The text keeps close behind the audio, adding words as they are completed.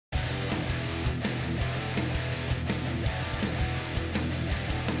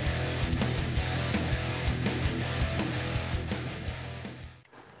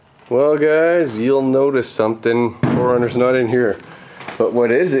Well guys, you'll notice something. 4Runner's not in here. But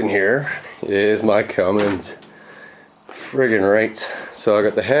what is in here is my Cummins. Friggin' right. So I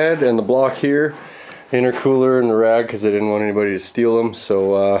got the head and the block here, intercooler and the rag because I didn't want anybody to steal them.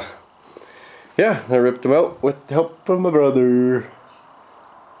 So yeah, I ripped them out with the help of my brother.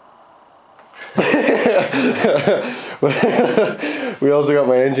 We also got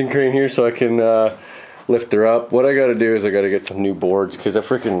my engine crane here so I can lift her up. What I gotta do is I gotta get some new boards because I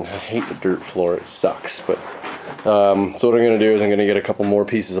hate the dirt floor. It sucks. But so what I'm gonna do is I'm gonna get a couple more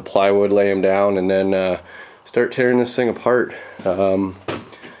pieces of plywood, lay them down, and then start tearing this thing apart. You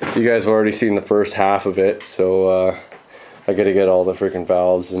guys have already seen the first half of it, so I gotta get all the freaking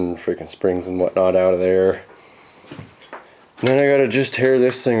valves and freaking springs and whatnot out of there. And then I gotta just tear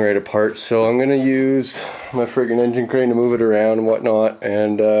this thing right apart. So I'm gonna use my freaking engine crane to move it around and whatnot.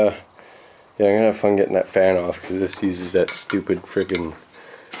 And yeah, I'm gonna have fun getting that fan off because this uses that stupid freaking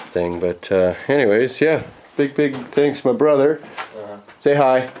thing. But anyways, yeah, big thanks, my brother. Say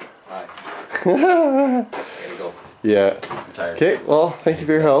hi. Hi. Gotta go. Yeah. I'm tired. Okay. Well, thank you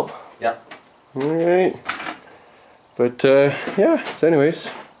for your help. Yeah. All right. But yeah. So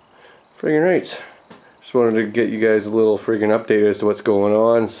anyways, friggin' right. Just wanted to get you guys a little friggin' update as to what's going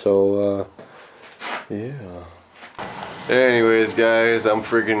on. So yeah. Anyways, guys, I'm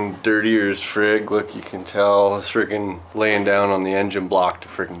friggin' dirtier as frig. Look, you can tell I was friggin' laying down on the engine block to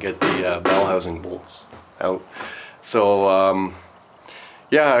friggin' get the bell housing bolts out. So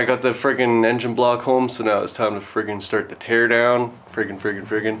yeah, I got the friggin' engine block home, so now it's time to friggin' start the tear down.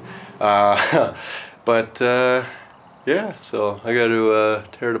 Friggin'. But yeah, so I got to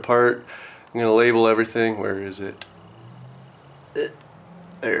tear it apart. I'm gonna label everything. Where is it?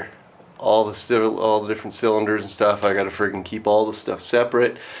 There. All the different cylinders and stuff. I gotta friggin' keep all the stuff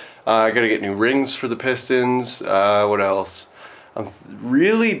separate. I gotta get new rings for the pistons. What else? I'm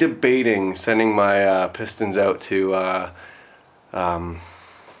really debating sending my pistons out to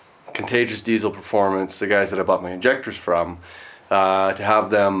Contagious Diesel Performance, the guys that I bought my injectors from, to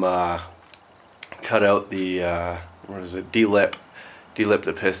have them cut out the delip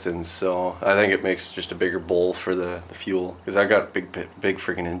the pistons. So I think it makes just a bigger bowl for the fuel because I got big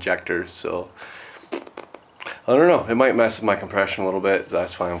freaking injectors. So I don't know, it might mess with my compression a little bit.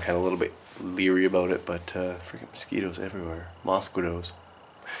 That's why I'm kind of a little bit leery about it. But freaking mosquitoes everywhere, mosquitoes.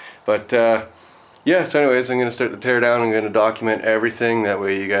 But yeah, so anyways, I'm gonna start the tear down. I'm gonna document everything, that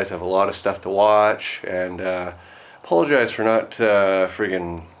way you guys have a lot of stuff to watch. And apologize for not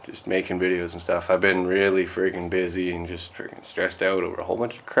friggin' just making videos and stuff. I've been really friggin' busy and just friggin' stressed out over a whole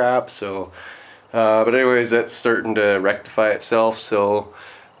bunch of crap. So but anyways, that's starting to rectify itself. So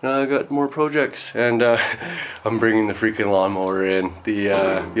I got more projects, and I'm bringing the freaking lawnmower in.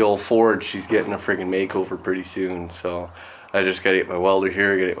 The old Ford, she's getting a friggin' makeover pretty soon. So I just gotta get my welder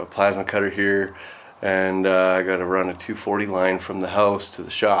here, gotta get my plasma cutter here, and I gotta run a 240 line from the house to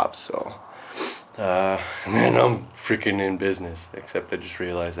the shop. So and then I'm freaking in business. Except I just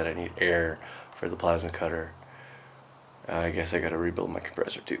realized that I need air for the plasma cutter. I guess I gotta rebuild my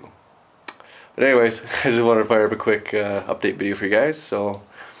compressor too. But anyways, I just wanted to fire up a quick update video for you guys. So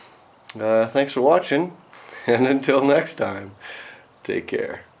thanks for watching, and until next time, take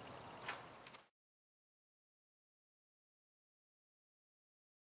care.